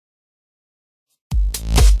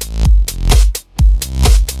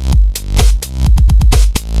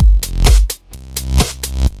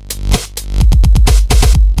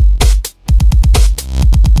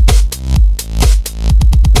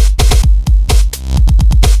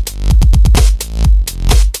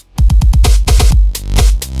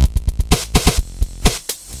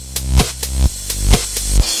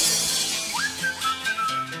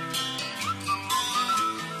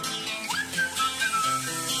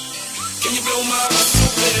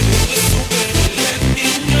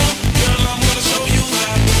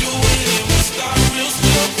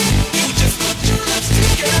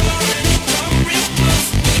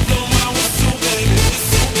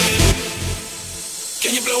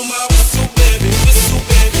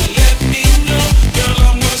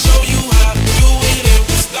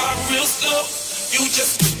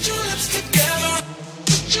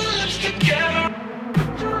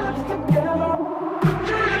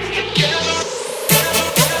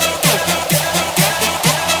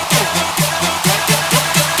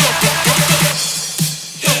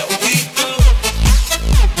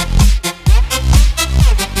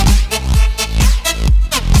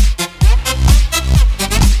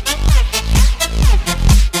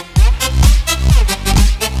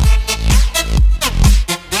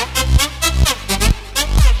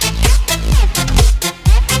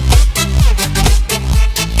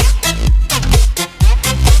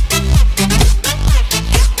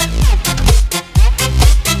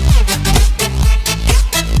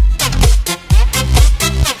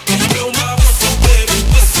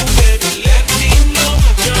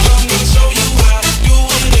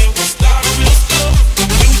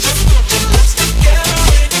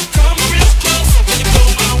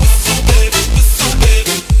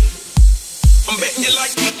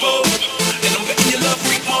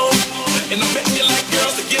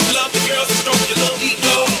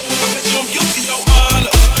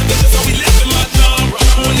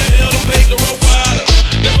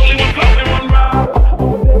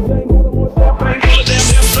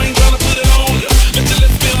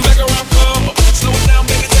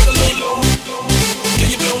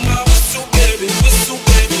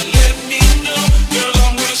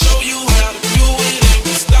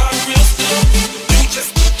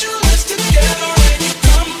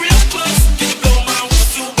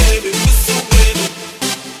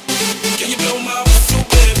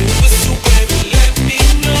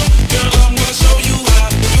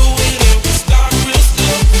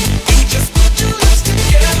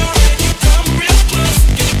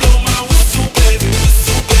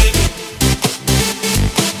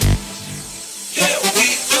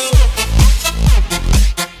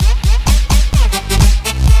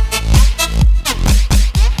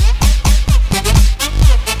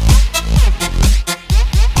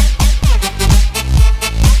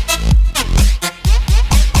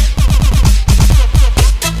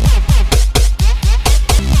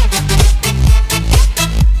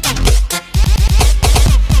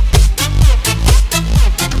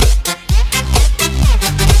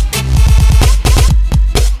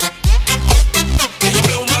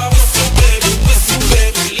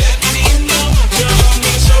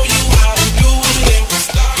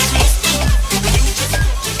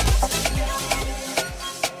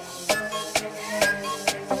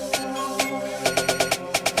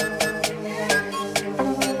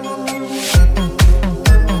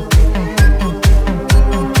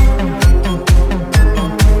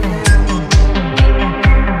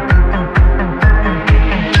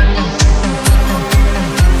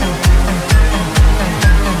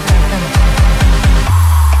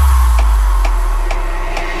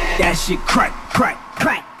That shit crack, crack,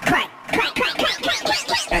 crack, crack, crack, crack,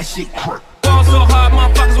 crack. That shit crack. Ball so hard,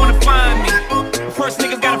 motherfuckers wanna find me. First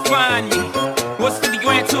niggas gotta find me. What's 50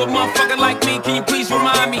 grand to a motherfucker like me? Can you please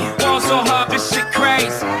remind me? Ball so hard, this shit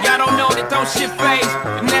crazy. Y'all don't know that don't shit phase.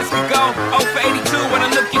 And as we go, 0 for 82 when I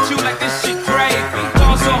look at you like this shit crazy.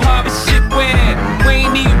 Ball so hard, this shit weird. We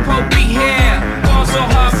ain't even supposed to be here. Ball so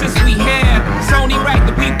hard since we here. It's only right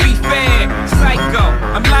that we be fair. Psycho,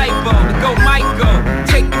 I'm liable to go Michael.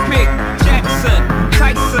 Take the pick, Jackson,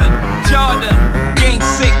 Tyson, Jordan, Game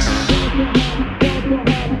 6.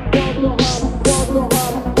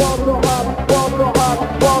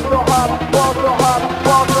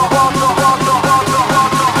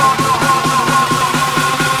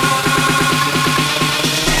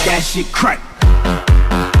 That shit crack.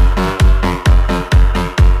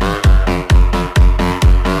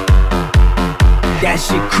 That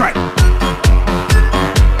shit crack.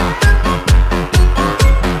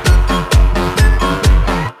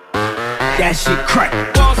 That shit crack.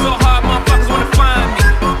 Ball so hard, motherfuckers wanna find me.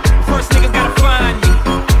 First niggas gotta find me.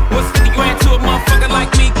 What's 50 grand to a motherfucker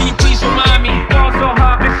like me? Can you please remind me? Ball so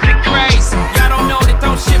hard, this shit crazy. Y'all don't know that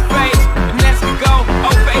don't shit phase. And as we go,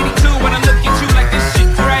 0 for 82 when I look at you like this shit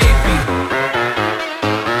crazy.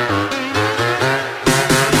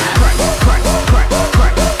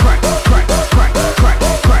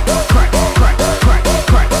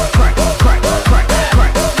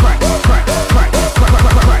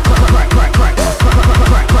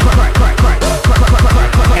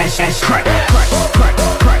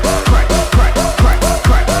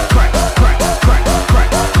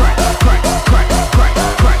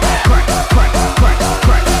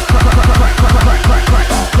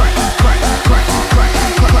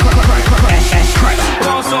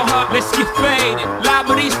 faded.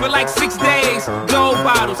 Liberties for like 6 days. Gold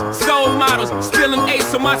bottles, soul models, spilling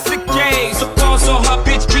ace on my sick days. So fall so hard,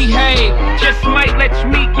 bitch, behave. Just might let you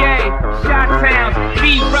meet gay. Shot towns,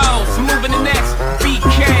 B-rolls, moving the next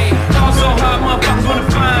BK. Fall so hard, motherfuckers wanna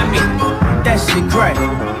find me. That shit crack.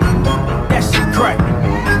 That shit crack.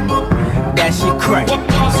 That shit crack.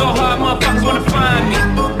 Fall so hard, motherfuckers wanna find me.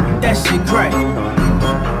 That shit crack.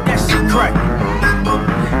 That shit crack.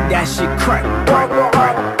 That shit crack.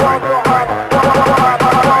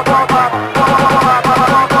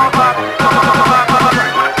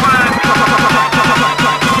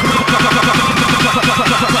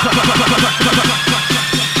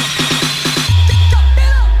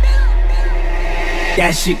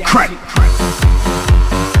 That shit crack.